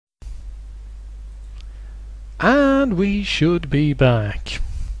And we should be back.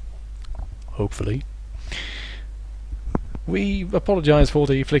 Hopefully. We apologize for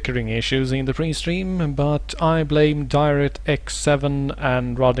the flickering issues in the pre-stream, but I blame DirectX 7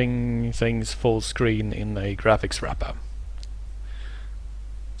 and running things full screen in a graphics wrapper.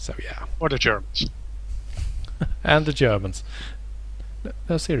 So yeah. Or the Germans. And the Germans.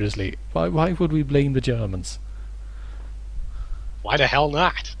 No, seriously, why would we blame the Germans? Why the hell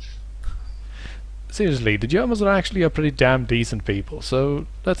not? Seriously, the Germans are actually a pretty damn decent people, so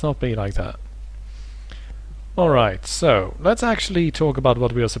let's not be like that. Alright, so let's actually talk about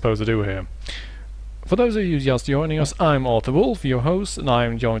what we are supposed to do here. For those of you just joining us, I'm Arthur Wolf, your host, and I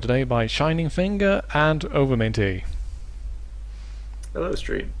am joined today by Shining Finger and Overminty. Hello,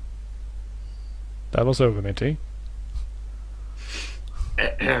 stream. That was Overminty.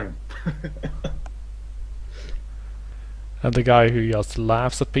 And the guy who just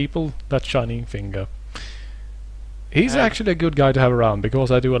laughs at people, that's Shining Finger. He's actually a good guy to have around,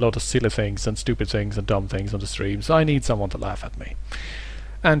 because I do a lot of silly things and stupid things and dumb things on the stream, so I need someone to laugh at me.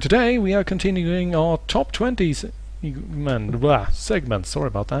 And today we are continuing our top 20s segment, sorry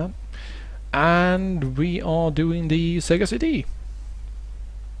about that. And we are doing the Sega CD.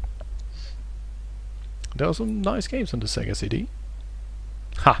 There are some nice games on the Sega CD.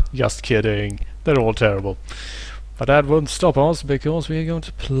 Ha, just kidding. They're all terrible. But that won't stop us, because we are going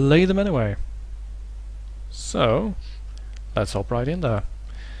to play them anyway. So, let's hop right in there.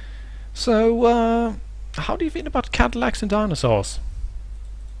 So, how do you feel about Cadillacs and Dinosaurs?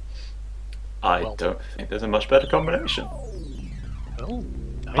 I don't think there's a much better combination. Oh,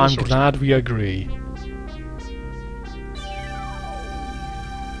 I'm glad we agree.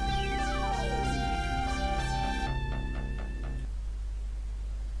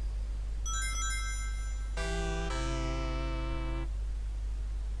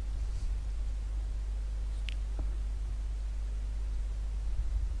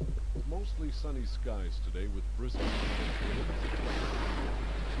 Mostly sunny skies today with brisk winds.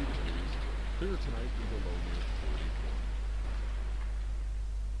 Clear tonight with a low near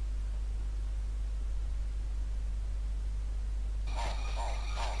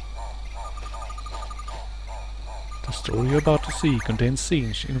 44. The story you're about to see contains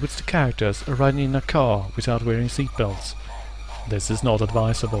scenes in which the characters are riding in a car without wearing seatbelts. This is not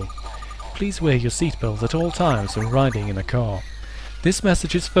advisable. Please wear your seatbelt at all times when riding in a car. This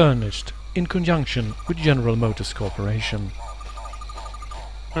message is furnished in conjunction with General Motors Corporation.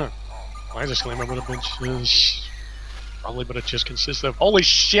 My disclaimer would have been probably, but it just consists of holy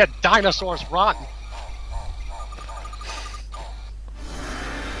shit, dinosaurs rotten.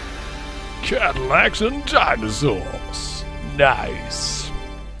 Cadillacs and Dinosaurs. Nice.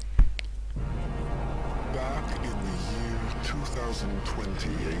 Back in the year 2020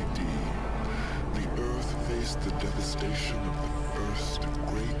 AD, the Earth faced the devastation of the first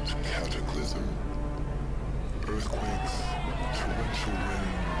great cataclysm. Earthquakes, torrential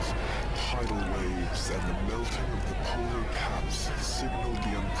rains, tidal waves, and the melting of the polar caps signaled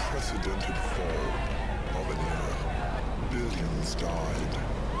the unprecedented fall of an era. Billions died,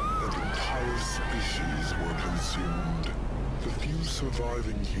 and entire species were consumed. The few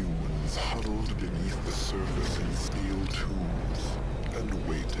surviving humans huddled beneath the surface in steel tubes and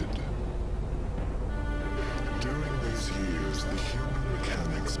waited. During these years, the human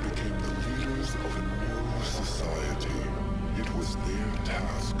mechanics became the leaders of a new society. It was their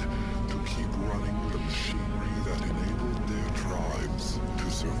task to keep running the machinery that enabled their tribes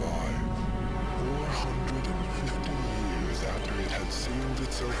to survive. 450 years after it had sealed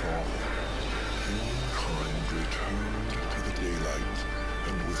itself off, humankind returned to the daylight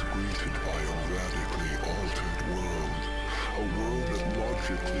and was greeted by a radically altered world. A world that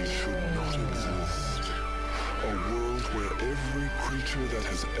logically should not exist. A world where every creature that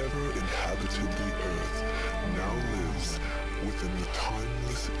has ever inhabited the Earth now lives within the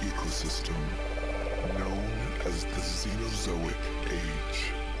timeless ecosystem known as the Xenozoic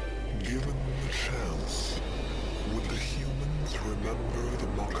Age. Given the chance, would the humans remember the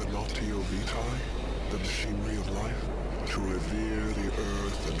Machinatio Vitae, the machinery of life, to revere the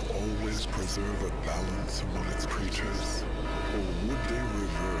Earth and always preserve a balance among its creatures? Or would they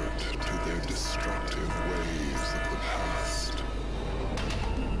revert to their destructive ways of the past?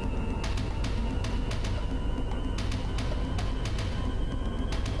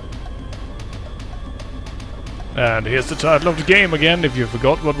 And here's the title of the game again, if you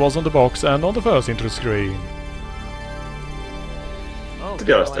forgot what was on the box and on the first intro screen. To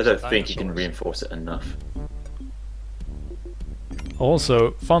be honest, I don't think you can reinforce it enough.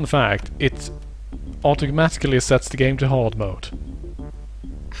 Also, fun fact, it automatically sets the game to hard mode.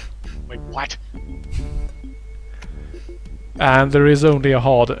 Wait, what? And there is only a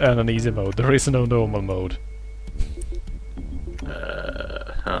hard and an easy mode. There is no normal mode.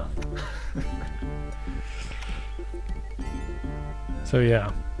 Huh. So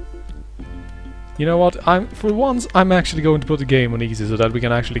yeah. You know what? For once I'm actually going to put the game on easy so that we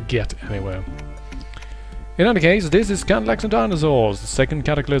can actually get anywhere. In any case, this is Cadillacs and Dinosaurs, the second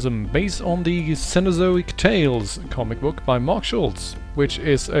Cataclysm, based on the Xenozoic Tales comic book by Mark Schultz, which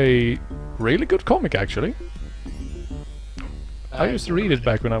is a really good comic actually. I used to read it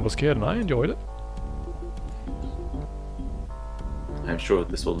back when I was a kid and I enjoyed it. I'm sure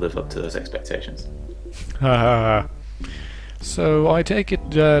this will live up to those expectations. Haha. So I take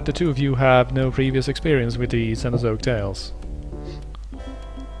it the two of you have no previous experience with the Xenozoic Tales?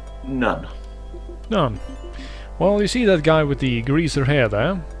 None. None. Well, you see that guy with the greaser hair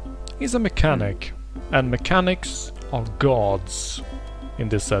there? He's a mechanic. And mechanics are gods in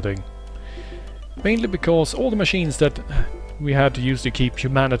this setting. Mainly because all the machines that we had to use to keep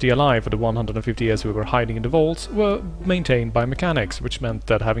humanity alive for the 150 years we were hiding in the vaults were maintained by mechanics, which meant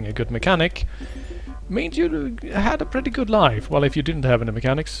that having a good mechanic meant you had a pretty good life, while if you didn't have any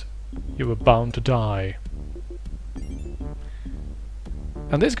mechanics, you were bound to die.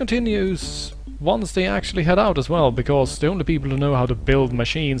 And this continues once they actually head out as well, because the only people who know how to build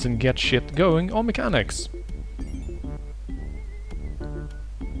machines and get shit going are mechanics.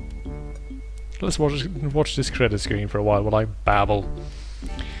 Let's watch this credit screen for a while I babble.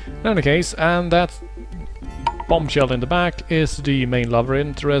 In any case, and that bombshell in the back is the main lover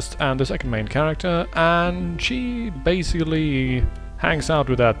interest and the second main character, and she basically hangs out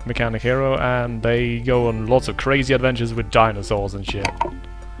with that mechanic hero and they go on lots of crazy adventures with dinosaurs and shit.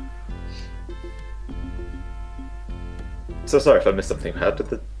 So sorry if I missed something. How did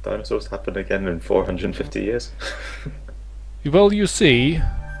the dinosaurs happen again in 450 years? Well, you see...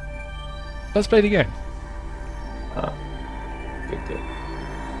 Let's play the game. Ah, good deal.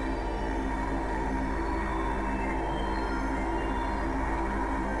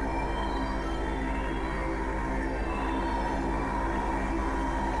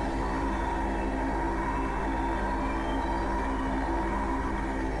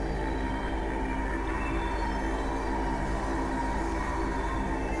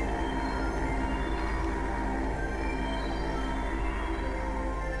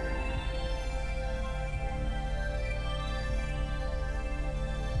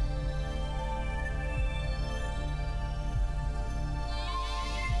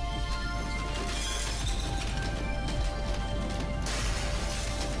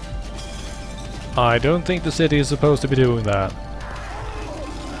 I don't think the city is supposed to be doing that.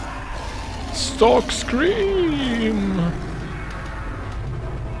 Stock scream!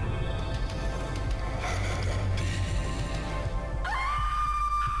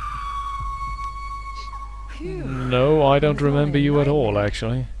 No, I don't remember you at all,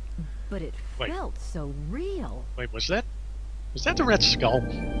 actually. But it felt so real. Wait, was that the Red Skull?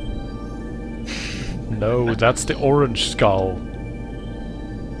 No, that's the Orange Skull.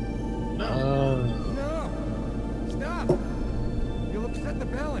 No! Stop! You'll upset the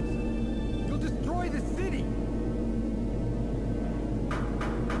balance. You'll destroy the city.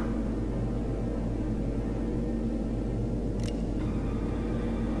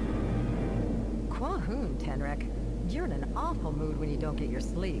 Quahoon, Tenrek. You're in an awful mood when you don't get your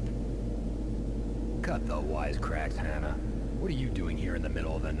sleep. Cut the wisecracks, Hannah. What are you doing here in the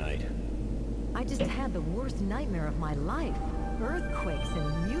middle of the night? I just had the worst nightmare of my life. Earthquakes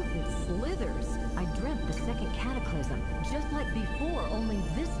and mutant slithers. I dreamt the second Cataclysm, just like before, only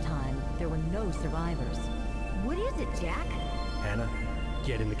this time there were no survivors. What is it, Jack? Hannah,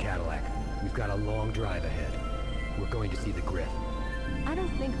 get in the Cadillac. We've got a long drive ahead. We're going to see the Griff. I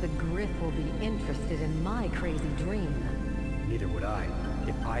don't think the Griff will be interested in my crazy dream. Neither would I,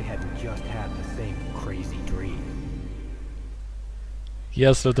 if I hadn't just had the same crazy dream.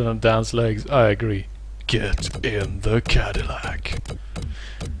 Yes, Lieutenant Dan's legs, I agree. Get in the Cadillac.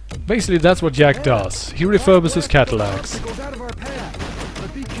 Basically, that's what Jack does. He refurbishes Cadillacs. Goes out of our path,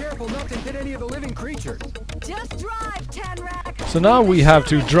 but be careful not to hit any of the living creatures. Just drive, Tenrek! So now we have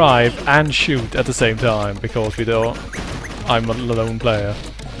to drive and shoot at the same time, because we don't... I'm a lone player.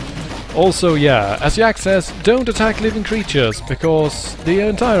 Also, yeah, as Jack says, don't attack living creatures, because the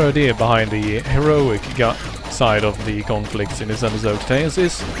entire idea behind the heroic side of the conflicts in the Xenozoic Tales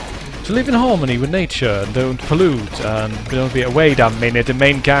is to live in harmony with nature and don't pollute and don't be... Wait a minute, the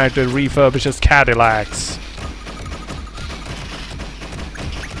main character refurbishes Cadillacs.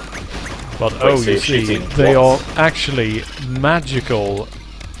 But oh, you see, they are actually magical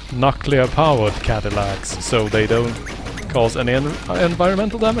nuclear powered Cadillacs, so they don't cause any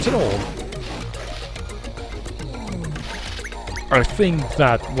environmental damage at all. I think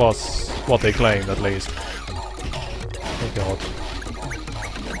that was what they claimed, at least. Oh god.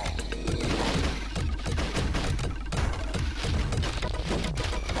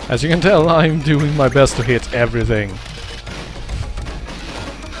 As you can tell, I'm doing my best to hit everything.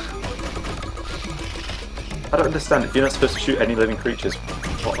 I don't understand. If you're not supposed to shoot any living creatures,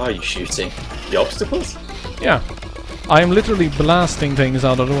 what are you shooting? The obstacles? Yeah. I am literally blasting things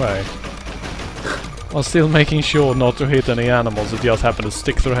out of the way. While still making sure not to hit any animals that just happen to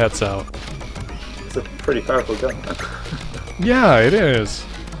stick their heads out. It's a pretty powerful gun, man. Yeah, it is.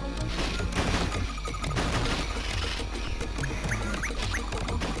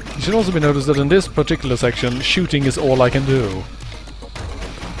 It should also be noticed that in this particular section, shooting is all I can do.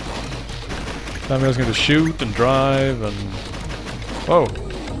 I'm just going to shoot and drive and... Whoa!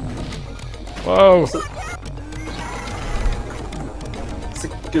 Whoa! It's a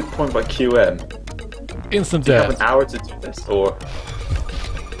good point by QM. Instant Do you have death. an hour to do this, or...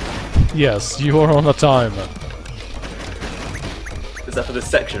 Yes, you are on a timer. Is that for this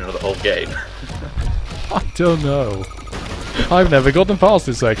section or the whole game? I don't know. I've never gotten past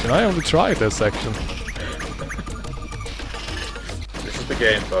this section. I only tried this section. This is the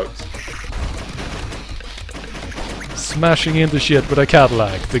game, folks. Smashing into shit with a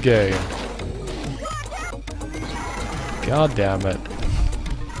Cadillac, the game. God damn it.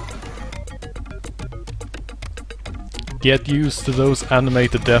 Get used to those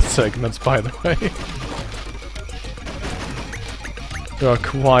animated death segments, by the way. There are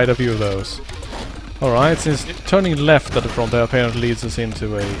quite a few of those. Alright, since turning left at the front there apparently leads us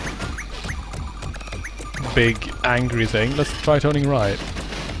into a big angry thing, let's try turning right.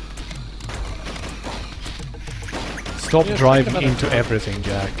 Stop driving into everything,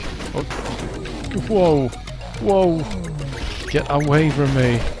 Jack. Oh. Whoa! Whoa! Get away from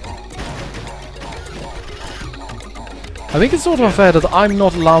me. I think it's sort of unfair that I'm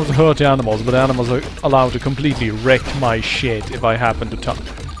not allowed to hurt the animals, but the animals are allowed to completely wreck my shit if I happen to touch.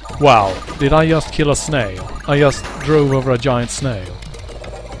 Wow, did I just kill a snail? I just drove over a giant snail.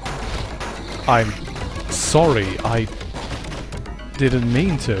 I'm sorry, I didn't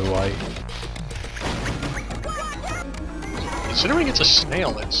mean to, Considering it's a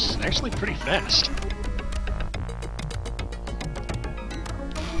snail, it's actually pretty fast.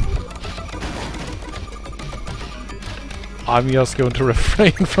 I'm just going to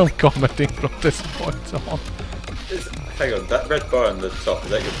refrain from commenting from this point on. Hang on, that red bar on the top,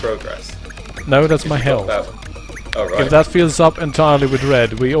 is that your progress? No, that's my health. Oh, right. If that fills up entirely with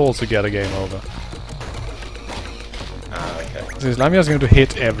red, we also get a game over. Ah, okay. So I'm just going to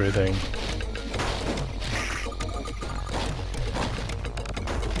hit everything.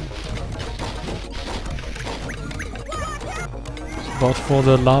 But for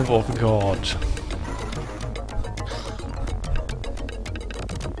the love of God.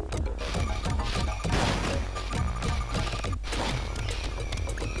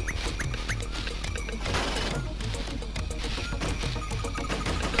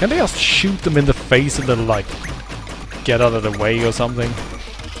 Can they just shoot them in the face and then, like, get out of the way or something?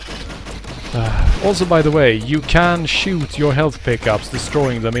 Also, by the way, you can shoot your health pickups,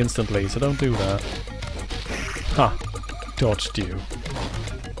 destroying them instantly, so don't do that. Ha! Dodged you.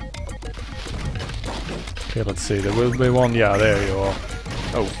 Okay, let's see, there will be one, yeah, there you are.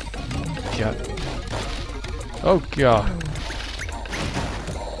 Oh, God. Oh, God.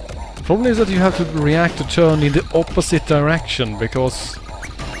 The problem is that you have to react to turn in the opposite direction, because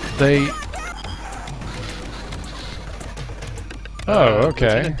they... Oh,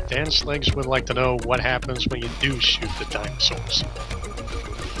 okay. Lieutenant Dan Sleggs would like to know what happens when you do shoot the dinosaurs.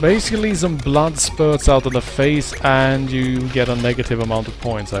 Basically, some blood spurts out of the face and you get a negative amount of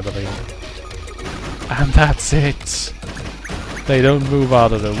points, I believe. And that's it! They don't move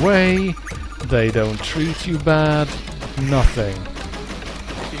out of the way, they don't treat you bad, nothing.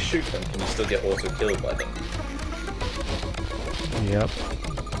 If you shoot them, can you still get auto-killed by them? Yep.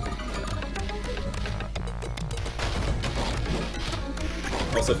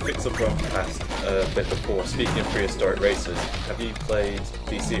 Also, picks up from past a bit before. Speaking of prehistoric races, have you played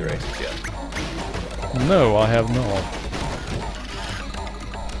DC races yet? No, I have not.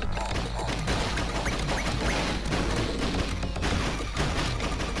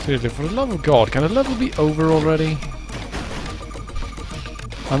 Seriously, for the love of God, can the level be over already?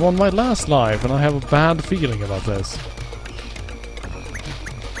 I'm on my last life and I have a bad feeling about this.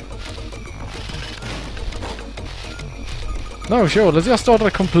 No, sure, let's just start a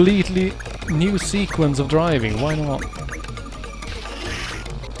completely new sequence of driving, why not?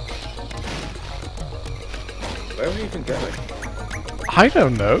 Where are we even going? I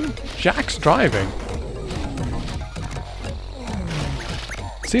don't know. Jack's driving.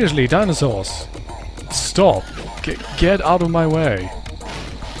 Seriously, dinosaurs. Stop. Get out of my way.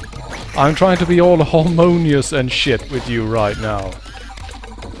 I'm trying to be all harmonious and shit with you right now.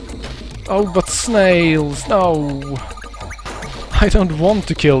 Oh, but snails, no! I don't want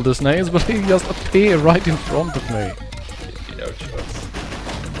to kill the snails, but they just appear right in front of me. No choice.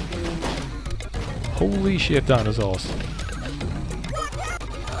 Holy shit, dinosaurs.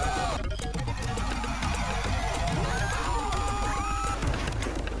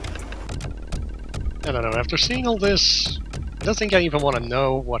 I don't know, after seeing all this, I don't think I even want to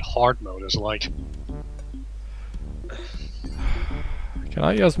know what hard mode is like. Can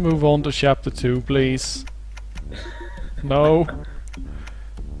I just move on to chapter 2, please? No?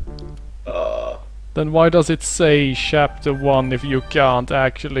 Then why does it say chapter 1 if you can't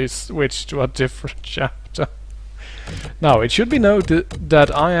actually switch to a different chapter? Now, it should be noted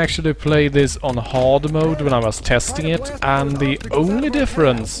that I actually played this on hard mode when I was testing it, and the only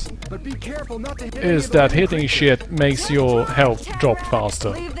difference is that hitting shit makes your health drop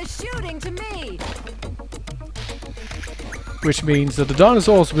faster. Leave the shooting to me. Which means that the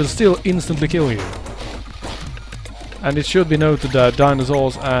dinosaurs will still instantly kill you. And it should be noted that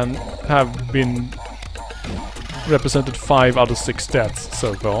dinosaurs have been represented 5 out of 6 deaths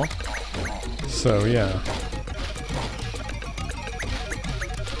so far. So yeah.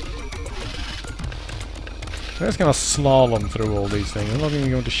 I'm just gonna slalom through all these things. I'm not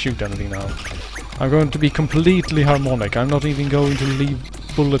even going to shoot anything now. I'm going to be completely harmonic. I'm not even going to leave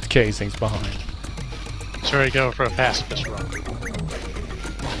bullet casings behind. Sure, you go for a pacifist run.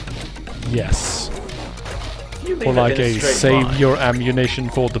 Yes. You leave Or it like in a straight save line. your ammunition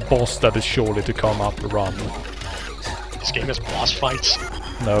for the boss that is surely to come up run. This game has boss fights.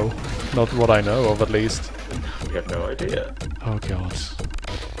 No, not what I know of at least. We have no idea. Oh god.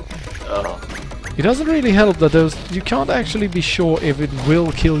 Oh. It doesn't really help that you can't actually be sure if it will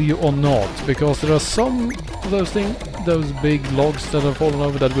kill you or not, because there are some of those big logs that have fallen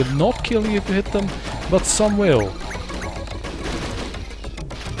over that will not kill you if you hit them, but some will.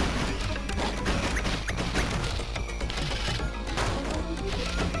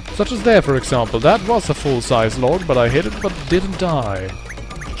 Such as there, for example. That was a full-size log, but I hit it but didn't die.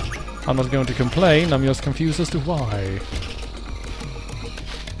 I'm not going to complain, I'm just confused as to why.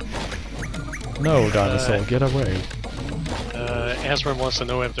 No, dinosaur, get away. Asran wants to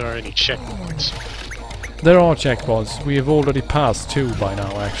know if there are any checkpoints. There are checkpoints. We have already passed 2 by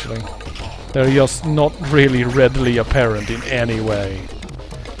now, actually. They're just not really readily apparent in any way.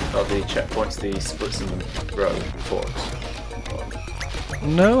 Are the checkpoints the splits in the road forks?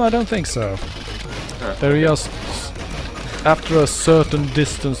 No, I don't think so. They're just... After a certain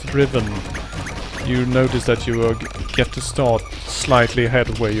distance driven, you notice that you get to start slightly ahead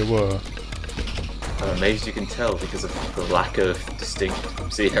of where you were. I'm amazed you can tell because of the lack of distinct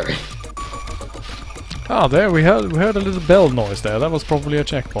scenery. Ah, there we heard a little bell noise there. That was probably a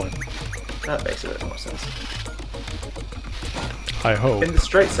checkpoint. That makes a bit more sense. I hope. In the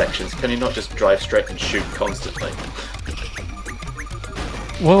straight sections, can you not just drive straight and shoot constantly?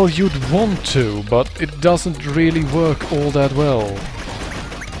 Well, you'd want to, but it doesn't really work all that well.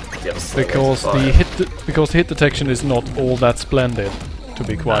 Because the hit detection is not all that splendid, to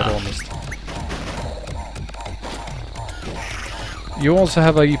be quite honest. You also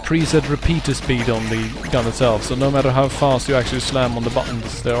have a preset repeater speed on the gun itself, so no matter how fast you actually slam on the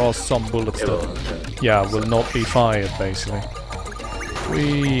buttons, there are some bullets that, will not be fired, basically.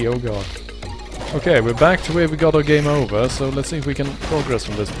 Whee, oh god. Okay, we're back to where we got our game over, so let's see if we can progress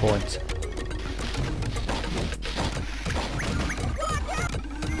from this point.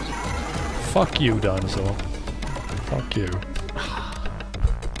 Fuck you, dinosaur. Fuck you.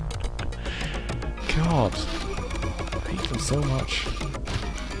 God. I hate them so much.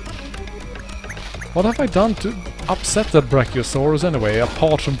 What have I done to upset that Brachiosaurus anyway,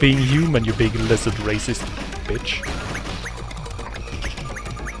 apart from being human, you big lizard racist bitch?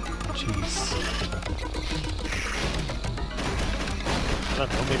 Jeez. I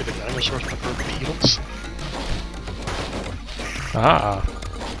don't know, maybe the dinosaurs prefer beetles? Ah.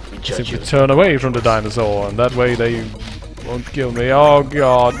 Simply turn away from the dinosaur, and that way they won't kill me. Oh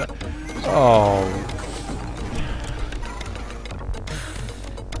god. Oh.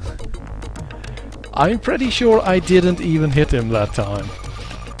 I'm pretty sure I didn't even hit him that time.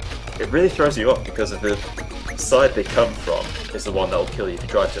 It really throws you off because of the side they come from is the one that will kill you if you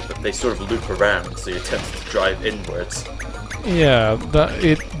drive to it, but they sort of loop around, so you're tempted to drive inwards. Yeah,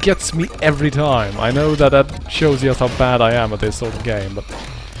 it gets me every time. I know that shows you how bad I am at this sort of game, but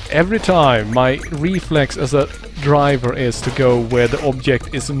every time my reflex as a driver is to go where the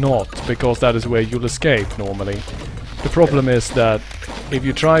object is not, because that is where you'll escape normally. The problem is that if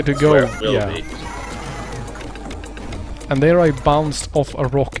you try to go... Where it will yeah. be. And there I bounced off a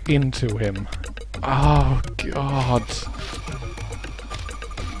rock into him. Oh god.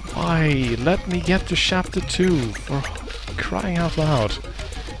 Why? Let me get to chapter 2 for crying out loud.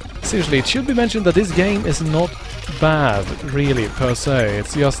 Seriously, it should be mentioned that this game is not bad, really, per se.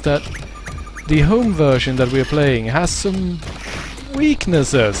 It's just that the home version that we're playing has some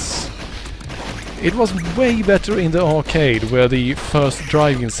weaknesses. It was way better in the arcade, where the first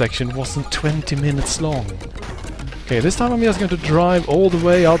driving section wasn't 20 minutes long. Okay, this time I'm just going to drive all the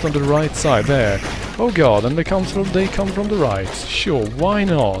way out on the right side, there. Oh god, and they come from the right. Sure, why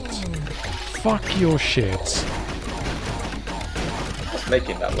not? Fuck your shit. What's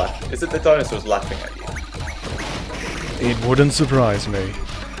making that laugh? Is it the dinosaurs laughing at you? It wouldn't surprise me.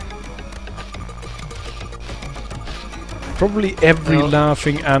 Probably every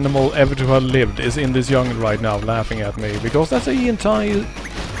laughing animal ever to have lived is in this jungle right now laughing at me, because that's the entire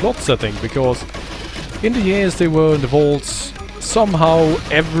plot setting, because in the years they were in the vaults, somehow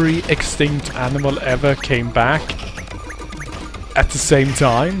every extinct animal ever came back at the same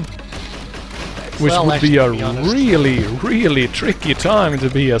time, which Well, would be a actually, to be honest, really, really tricky time to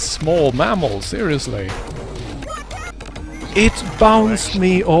be a small mammal, seriously. It bounced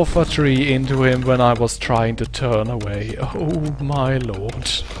me off a tree into him when I was trying to turn away. Oh my lord.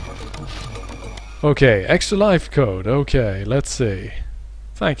 Okay, extra life code. Okay, let's see.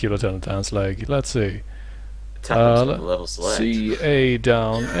 Thank you, Lieutenant Hansleg. Let's see. Tap into the level select. C, A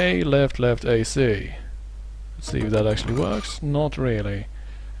down, A left, left, A, C. Let's see if that actually works. Not really.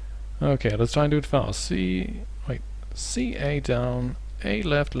 Okay, let's try and do it fast. C, A down, A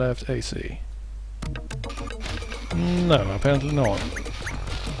left, left, A, C. No, apparently not.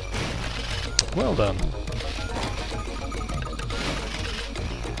 Well done.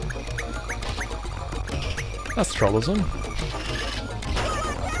 That's troublesome.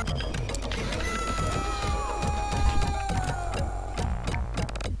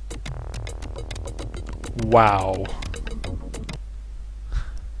 Wow.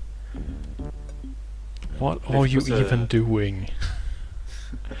 What are you even doing?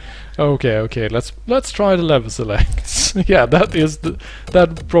 Okay, let's try the level select. Yeah,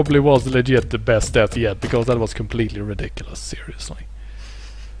 that probably was legit the best death yet, because that was completely ridiculous, seriously.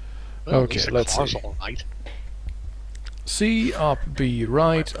 Well, Okay, let's see. Right. C up, B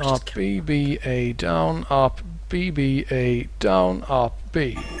right, up, B, B, A down, up, B, B, A down, up,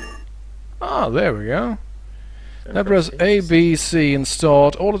 B. Ah, there we go. Now press A, B, C and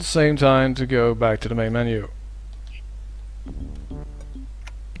start all at the same time to go back to the main menu.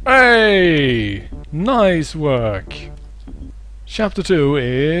 Hey! Nice work! Chapter 2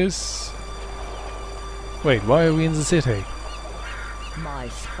 is... Wait, why are we in the city? My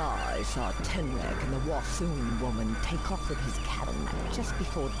spies saw Tenrek and the Wassoon woman take off with his Cadillac just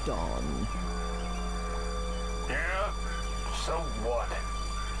before dawn. Yeah? So what?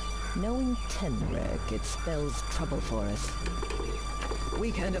 Knowing Tenrek, it spells trouble for us.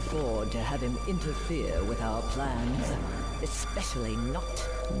 We can't afford to have him interfere with our plans, especially not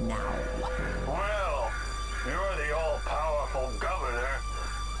now. Well, you're the all-powerful governor.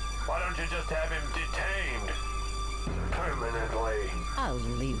 Why don't you just have him detained? Permanently. I'll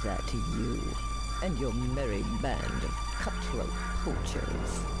leave that to you and your merry band of cutthroat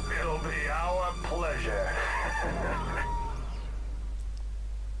poachers. It'll be our pleasure.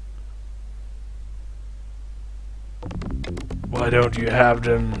 Why don't you have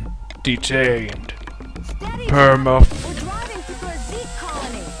them detained? Steady! Perma We're driving through a Zeke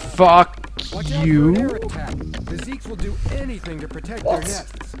colony. fuck Watch out for you. an air attack. The Zeeks will do anything to protect their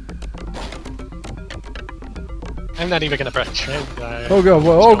nests. I'm not even gonna pretend. Oh god,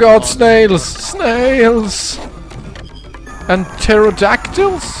 oh god, snails! Snails! And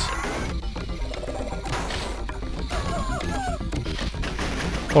pterodactyls?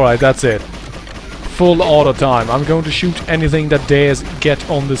 Alright, that's it. Full auto time. I'm going to shoot anything that dares get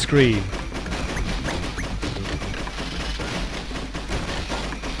on the screen.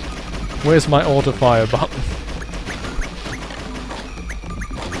 Where's my auto fire button?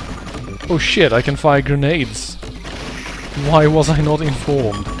 Oh shit, I can fire grenades. Why was I not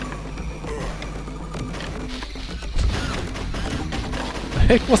informed? The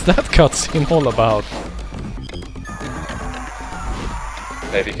heck was that cutscene all about?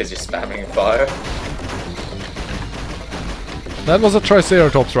 Maybe because you're spamming fire. That was a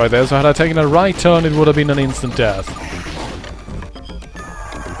Triceratops right there, so had I taken a right turn it would have been an instant death.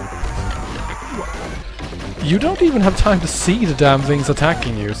 You don't even have time to see the damn things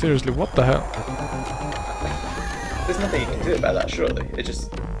attacking you, seriously, what the hell? There's nothing you can do about that, surely. It just...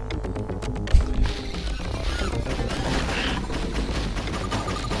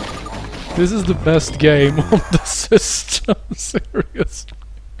 This is the best game on the system, seriously.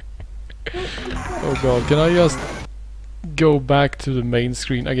 Oh god, can I just go back to the main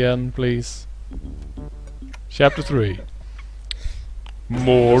screen again, please? Chapter 3.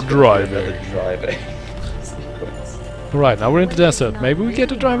 More driving. Right, now we're in the desert. Maybe we get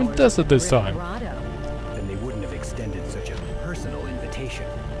to drive in the desert this time. Then they wouldn't have extended such a personal invitation.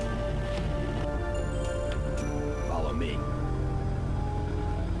 Follow me.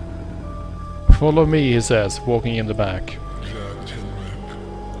 Follow me, he says, walking in the back. And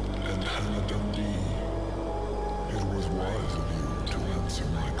Hannah Dundee, it was wise of you to answer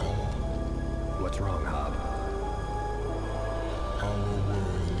my call. What's wrong, Hob? Our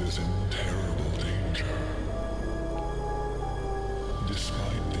world is in terrible danger.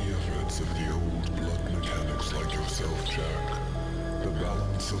 Despite the efforts of the old blood mechanics like yourself, Jack, the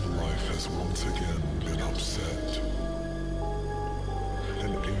balance of life has once again been upset. An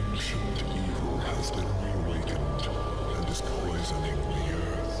ancient evil has been reawakened and is poisoning the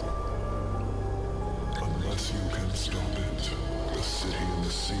earth. Unless you can stop it, the city in the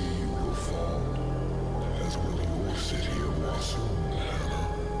sea will fall, as will your city of Wasoon, Hannah,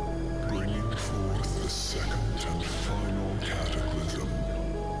 bringing forth the second and final cataclysm.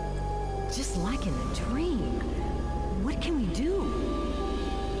 Just like in a dream. What can we do?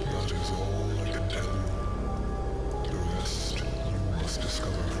 That is all I can tell you. The rest you must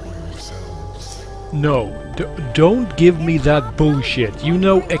discover for yourselves. No, don't give me that bullshit. You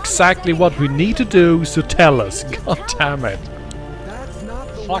know exactly what we need to do, so tell us. God damn it. That's not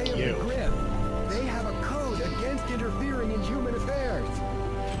the Fuck way you. of the Grim. They have a code against interfering in human affairs.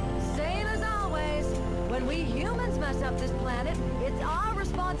 Same as always. When we humans mess up this planet, it's our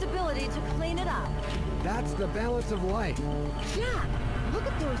responsibility to clean it up. That's the balance of life. Jack, look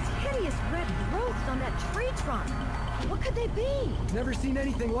at those hideous red growths on that tree trunk. What could they be? Never seen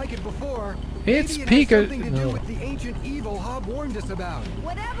anything like it before. It's Maybe it has Pika. something to do No. with the ancient evil Hob warned us about.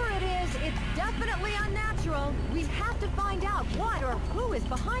 Whatever it is, it's definitely unnatural. We have to find out what or who is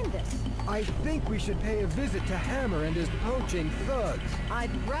behind this. I think we should pay a visit to Hammer and his poaching thugs.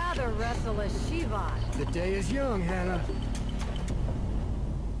 I'd rather wrestle a Shiva. The day is young, Hannah.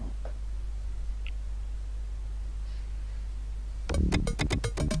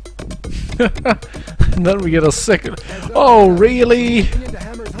 And then we get a second. Oh, really? Getting into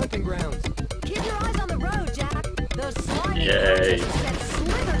Hammer's hunting grounds. Keep your eyes on the road, Jack. Those slimy Yay. creatures set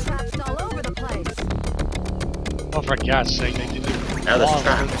slither traps all over the place. Oh, for God's sake, they didn't Now there's belong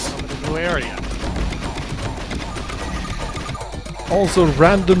traps. in the new area. Also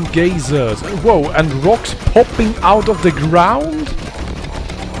random geysers. Whoa, and rocks popping out of the ground?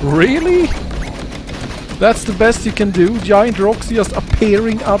 Really? That's the best you can do? Giant rocks just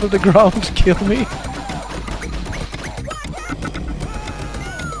appearing out of the ground to kill me?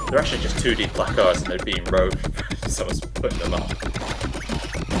 They're actually just 2D placards and they're being rode. Someone's putting them up.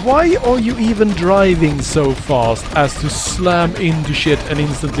 Why are you even driving so fast as to slam into shit and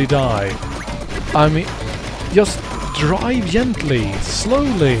instantly die? I mean, just drive gently,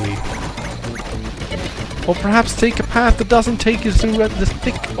 slowly. Or perhaps take a path that doesn't take you through the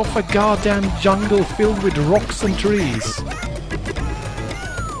thick of a goddamn jungle filled with rocks and trees.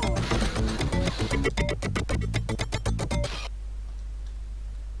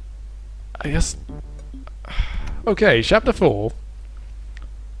 I just... Okay, chapter 4.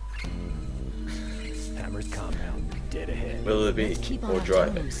 Hammer's compound, dead ahead. Will there be Let's keep on more our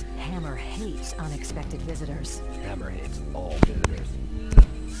driving? toes. Hammer hates unexpected visitors. Hammer hates all visitors.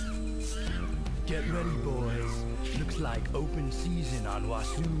 Get ready, boys. Looks like open season on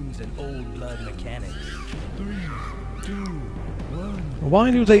Wasoons and old blood mechanics. 3, 2, 1.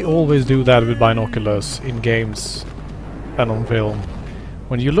 Why do they always do that with binoculars in games and on film?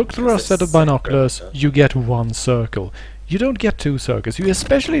 When you look through a set of binoculars, you get one circle. You don't get two circles. You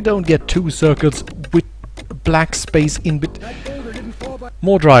especially don't get two circles with black space in between. That boulder didn't fall by...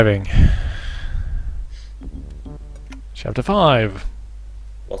 More driving. Chapter 5.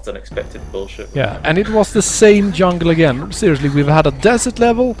 What's unexpected bullshit? Yeah, and it was the same jungle again. Seriously, we've had a desert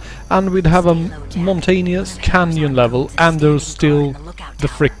level, and we'd have a mountainous canyon level, and there's still the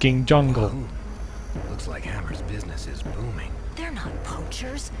freaking jungle. Looks like Hammer's business is booming. They're not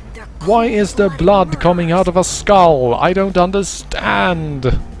poachers. They're Why is there blood coming out of a skull? I don't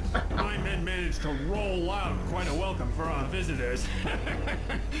understand. My men managed to roll out quite a welcome for our visitors.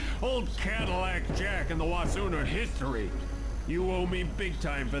 Old Cadillac Jack and the Wasooner history. You owe me big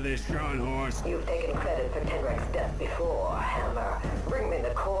time for this, Sean Horse. You've taken credit for Tenrek's death before, Hammer. Bring me the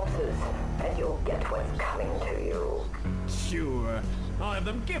corpses, and you'll get what's coming to you. Sure. I'll have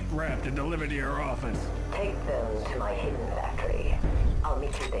them gift wrapped and delivered to your office. Take them to my hidden factory. I'll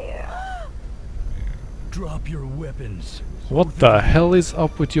meet you there. Drop your weapons. What the hell is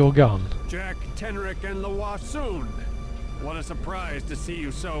up with your gun? Jack, Tenric, and the Wassoon. What a surprise to see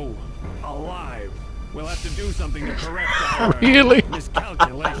you so alive. We'll have to do something to correct our Really?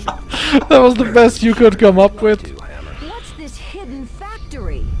 miscalculation. That was the best you could come up with. What's this hidden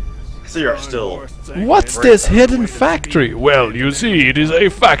factory? So you're still... What's this hidden factory? Well, you see, it is a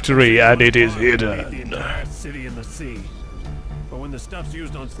factory and it is hidden. The entire city in the sea. But when the stuff's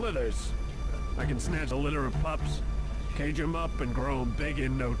used on slithers, I can snatch a litter of pups, cage them up, and grow them big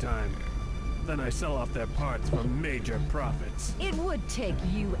in no time. Then I sell off their parts for major profits. It would take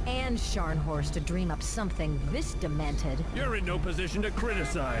you and Scharnhorst to dream up something this demented. You're in no position to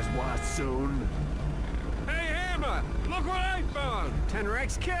criticize, Wassoon. Hey, Hammer! Look what I found!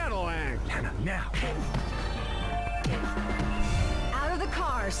 Tenric's Cadillac! Hannah, now! Out of the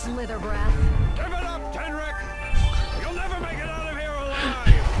car, Slither Breath. Give it up, Tenric! You'll never make it out of here alive!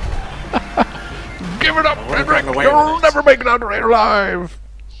 Give it up, Henrik! You'll never make it out of here alive!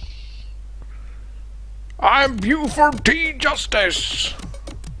 I'm Buford T. Justice!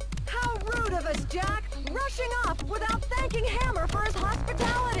 How rude of us, Jack! Rushing off without thanking Hammer for his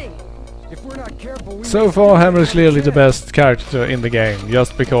hospitality! If we're not careful, we So far, Hammer is clearly the best character in the game,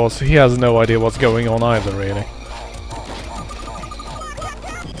 just because he has no idea what's going on either, really.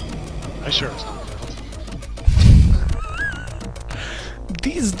 I sure it's not.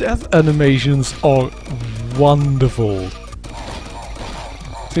 These death animations are wonderful.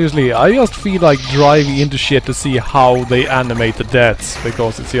 Seriously, I just feel like driving into shit to see how they animate the deaths,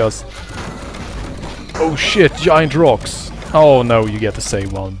 because it's just... Oh shit, giant rocks! Oh no, you get to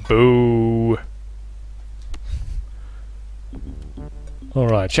save one. Boo!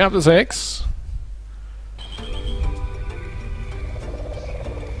 Alright, chapter 6.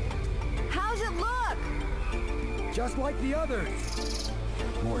 How's it look? just like the others.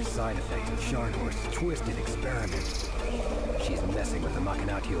 More side effects of Scharnhorst's twisted experiment. She's messing with the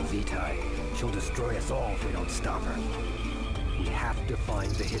Machinatio Vitae. She'll destroy us all if we don't stop her. We have to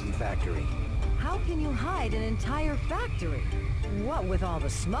find the hidden factory. How can you hide an entire factory? What with all the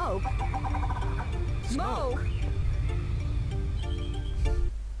smoke? Smoke?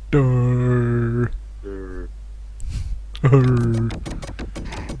 Durr.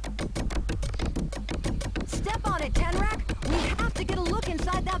 Step on it, Tenrak! We have to get a look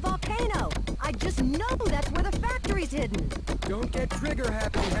inside that volcano! I just know that's where the factory's hidden! Don't get trigger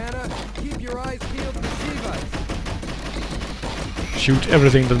happy, Hannah. Keep your eyes peeled for Shivas. Shoot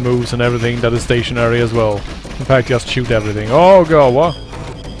everything that moves and everything that is stationary as well. In fact, just shoot everything. Oh god, what?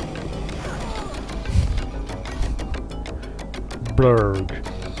 Blurg.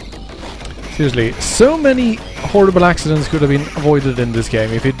 Seriously, so many horrible accidents could have been avoided in this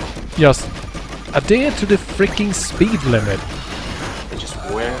game if it just adhered to the freaking speed limit. They just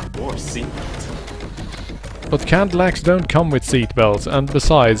wear more seatbelts. But Cadillacs don't come with seatbelts, and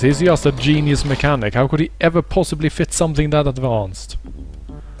besides, he's just a genius mechanic. How could he ever possibly fit something that advanced?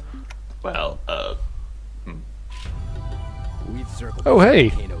 Well, Oh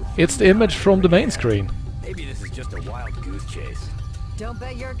hey, it's the image from the main screen. Maybe this is just a wild goose chase. Don't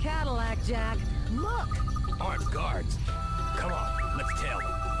bet your Cadillac, Jack! Look! Armed guards. Come on, let's tail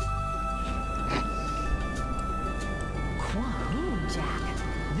them. Quahoon, Jack!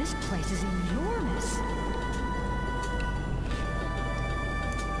 This place is enormous!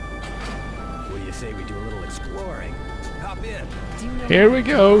 What do you say we do a little exploring? Hop in. Do you know Here we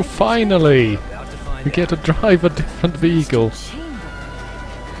go, finally! About to find We get to drive a different vehicle.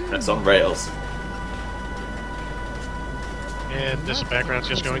 that's on rails. And this background's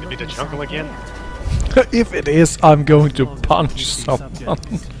just going to be the jungle again? If it is, I'm going to punch someone.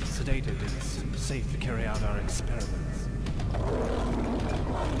 Sedated and safe to carry out our experiments.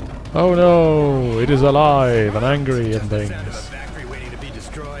 Oh no, it is alive and angry and Sound of a things. factory waiting to be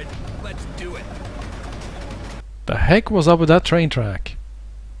destroyed. Let's do it. The heck was up with that train track?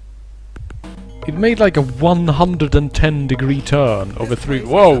 It made like a 110-degree turn over 3.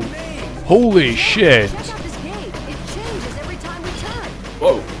 Whoa! Holy shit! Check out this gate! It changes every time we turn!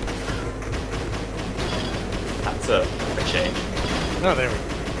 Whoa! That's a change. Oh, there we go.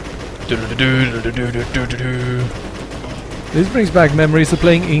 This brings back memories of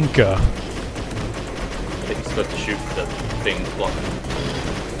playing Inca. I think you're supposed to shoot the thing blocking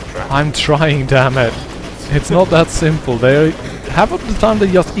the track. I'm trying, damn it. It's not that simple. They half of the time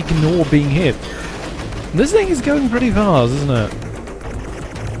they just ignore being hit. This thing is going pretty fast, isn't it?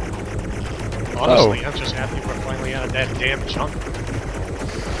 Honestly, I'm just happy we're finally out of that damn jungle.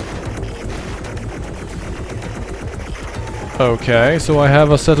 Okay, so I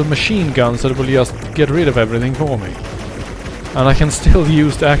have a set of machine guns that will just get rid of everything for me. And I can still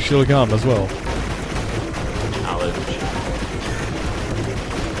use the actual gun as well.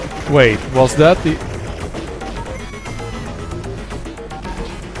 Wait, was that the...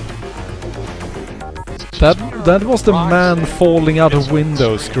 That was the man falling out of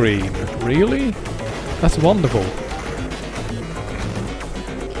window scream. Really? That's wonderful.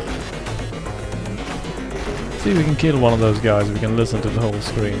 See if we can kill one of those guys, we can listen to the whole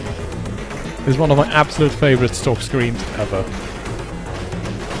scream. It's one of my absolute favorite stock screams ever.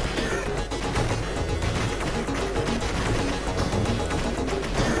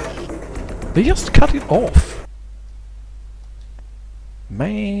 They just cut it off.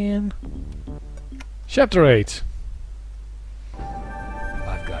 Man. Chapter 8.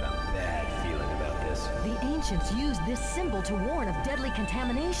 I've got a bad feeling about this. The ancients used this symbol to warn of deadly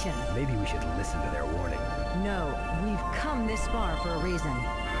contamination. Maybe we should listen to their warning. No, we've come this far for a reason.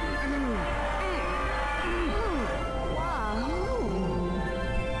 Wow.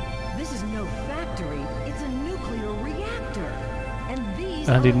 This is no factory, it's a nuclear reactor. And these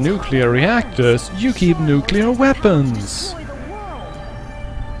And in nuclear reactors, you keep nuclear weapons.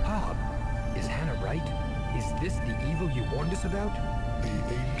 Bob, is Hannah right? Is this the evil you warned us about? The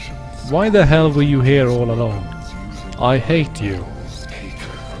ancients Why the hell were you here all along? I hate you. taken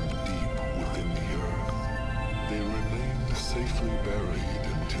from deep within the earth. They remained safely buried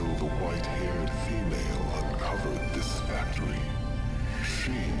until the white-haired female uncovered this factory.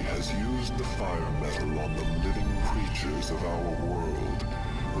 She has used the fire metal on the living creatures of our world,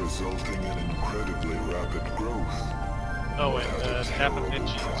 resulting in incredibly rapid growth. Oh, and At a Kappa terrible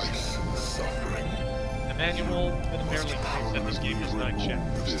mentions price and suffering. the manual that apparently claims that this game is not checked.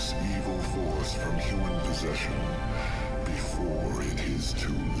 Remove this evil force from human possession before it is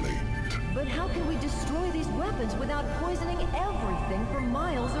too late. But how can we destroy these weapons without poisoning everything for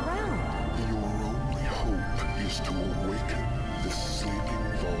miles around? Your only hope is to awaken this sleeping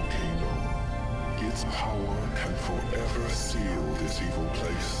volcano. Its power can forever seal this evil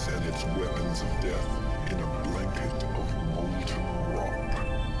place and its weapons of death in a blanket of molten rock.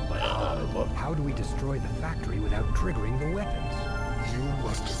 How do we destroy the factory without triggering the weapons? You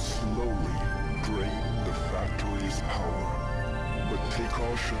must slowly drain the factory's power. But take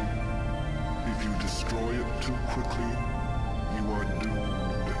caution. If you destroy it too quickly, you are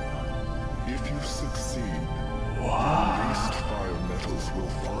doomed. If you succeed, released fire metals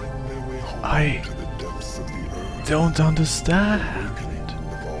will find their way home to the depths of the earth. Don't understand. Awakening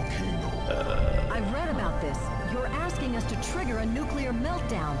the volcano. I've read about this. You're asking us to trigger a nuclear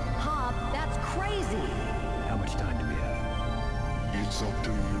meltdown. Hob, that's crazy. How much time do we have? It's up to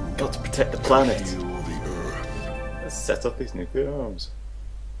you. Got to protect the planet. Heal the earth. Let's set up these nuclear arms.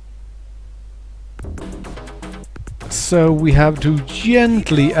 So we have to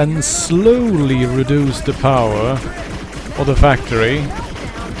gently and slowly reduce the power of the factory in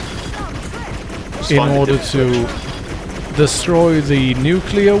Find a order different to destroy the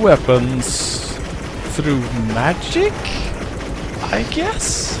nuclear weapons through magic, I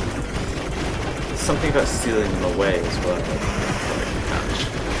guess? Something about stealing them away as well. Catch.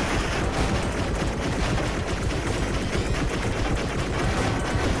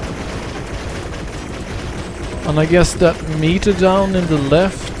 And I guess that meter down in the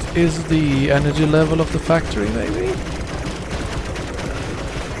left is the energy level of the factory, maybe?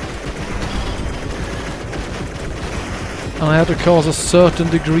 And I have to cause a certain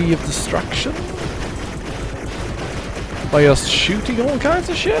degree of destruction by just shooting all kinds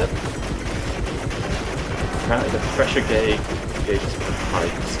of shit? Apparently the pressure gauges for the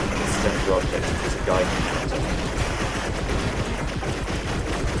pipes and the center object is a guiding counter.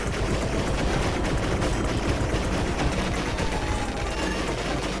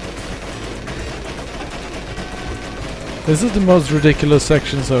 This is the most ridiculous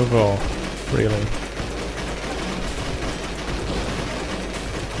section so far, really.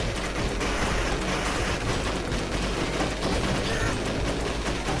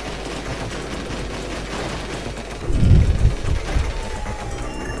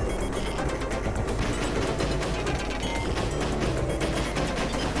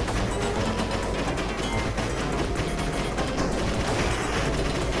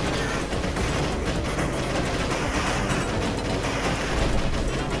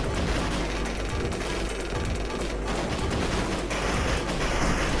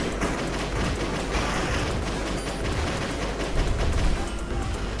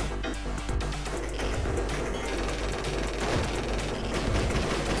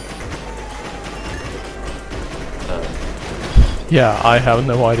 Yeah, I have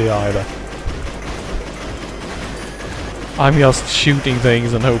no idea either. I'm just shooting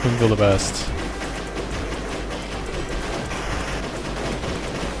things and hoping for the best.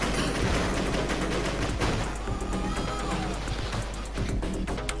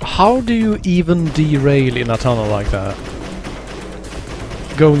 How do you even derail in a tunnel like that?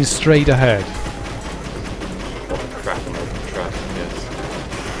 Going straight ahead. Crap on the track, yes.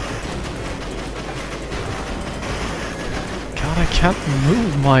 God, I can't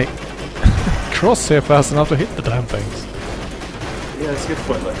move my crosshair fast enough to hit the damn things. Yeah, it's a good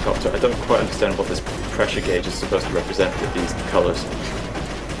point, like Copter. I don't quite understand what this pressure gauge is supposed to represent with these colours.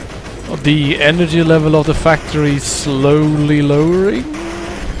 The energy level of the factory slowly lowering?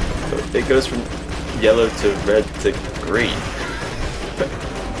 It goes from yellow to red to green.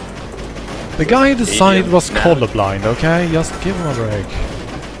 The guy who decided was Now. colorblind, okay? Just give him a break.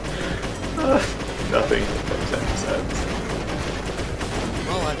 Nothing makes any sense.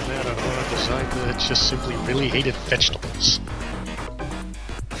 Well, I've had a design that just simply really hated vegetables.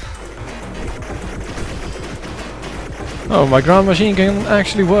 Oh, my ground machine gun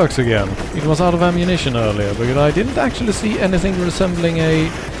actually works again. It was out of ammunition earlier, but I didn't actually see anything resembling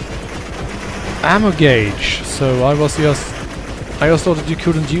a ammo gauge, so I just thought that you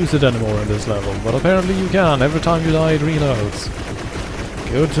couldn't use it anymore in this level, but apparently you can. Every time you die it reloads.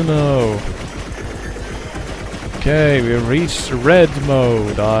 Good to know. Okay, we've reached red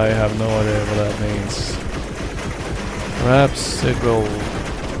mode. I have no idea what that means. Perhaps it will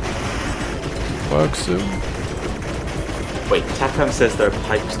work soon. Wait, Tapam says there are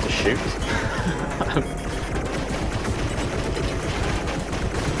pipes to shoot?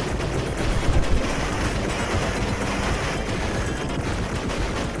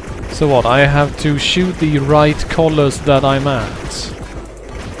 So what, I have to shoot the right colors that I'm at.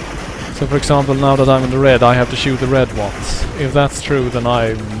 So for example, now that I'm in the red, I have to shoot the red ones. If that's true, then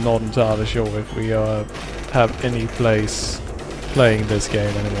I'm not entirely sure if we have any place playing this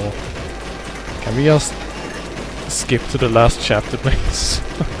game anymore. Can we just skip to the last chapter, please?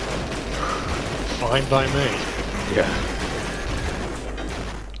 Fine by me. Yeah.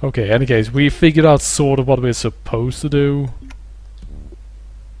 Okay, any case, we figured out sort of what we're supposed to do.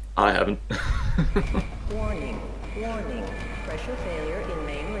 I haven't. Warning, warning. Pressure failure in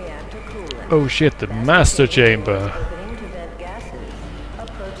main reactor coolant. Oh shit, the master chamber. Opening to vent gases.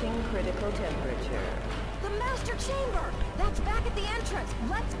 Approaching critical temperature. The master chamber! That's back at the entrance!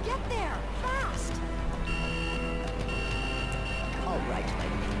 Let's get there! Fast! All right, my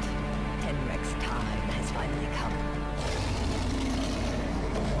mate. Tenrek's time has finally come.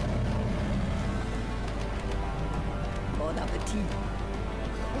 Bon appetit.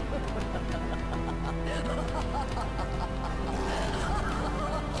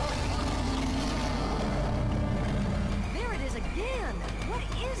 There it is again! What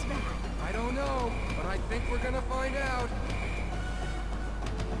is that? I don't know, but I think we're gonna find out.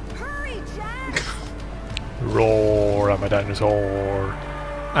 Hurry, Jack! Roar, I'm a dinosaur.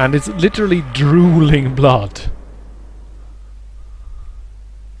 And it's literally drooling blood.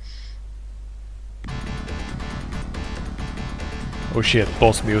 Oh shit,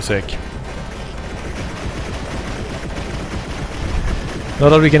 boss music. Not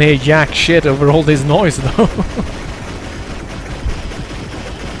that we can hear jack shit over all this noise though.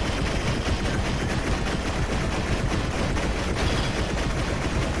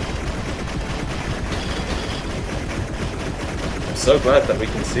 I'm so glad that we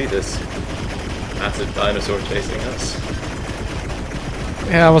can see this massive dinosaur chasing us.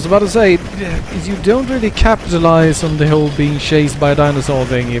 Yeah, I was about to say, you don't really capitalize on the whole being chased by a dinosaur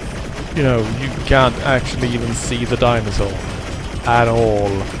thing if, you know, you can't actually even see the dinosaur at all.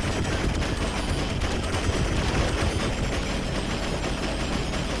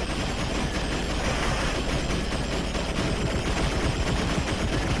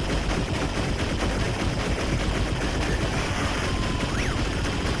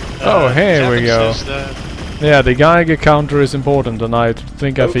 Oh, here we go. Says that Yeah, the Geiger counter is important, and I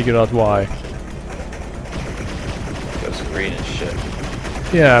think I figured out why. Goes green and shit.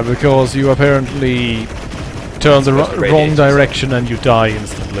 Yeah, because you apparently turn the wrong direction and you die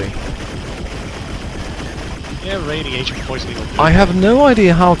instantly. yeah, radiation poisoning will do I that. have no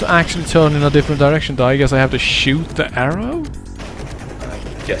idea how to actually turn in a different direction, though. I guess I have to shoot the arrow?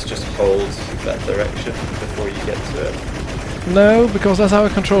 I guess just hold that direction before you get to it. No, because that's how I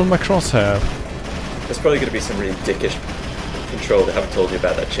control my crosshair. There's probably going to be some really dickish control they haven't told you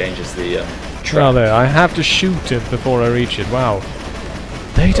about that changes the track. Oh, there, I have to shoot it before I reach it. Wow.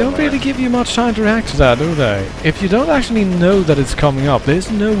 They don't really give you much time to react to that, do they? If you don't actually know that it's coming up, there's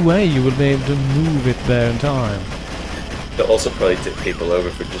no way you will be able to move it there in time. They'll also probably tip people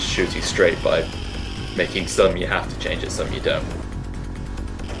over for just shooting straight by making some you have to change it, some you don't.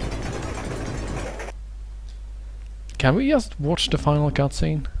 Can we just watch the final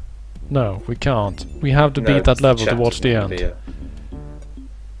cutscene? No, we can't. We have to No, beat that level to chapters watch the won't end. be,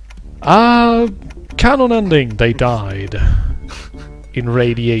 Canon ending. They died in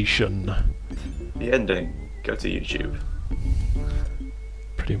radiation. The ending. Go to YouTube.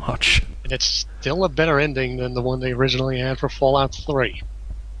 Pretty much. And it's still a better ending than the one they originally had for Fallout 3.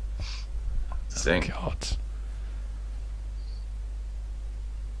 Sing. God.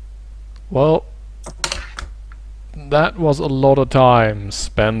 Well, that was a lot of time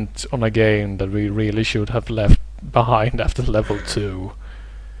spent on a game that we really should have left behind after level 2.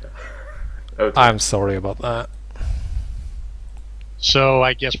 Oh, I'm sorry about that. So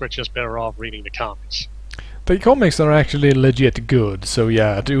I guess we're just better off reading the comics. The comics are actually legit good, so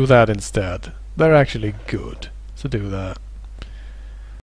yeah, do that instead. They're actually good, so do that.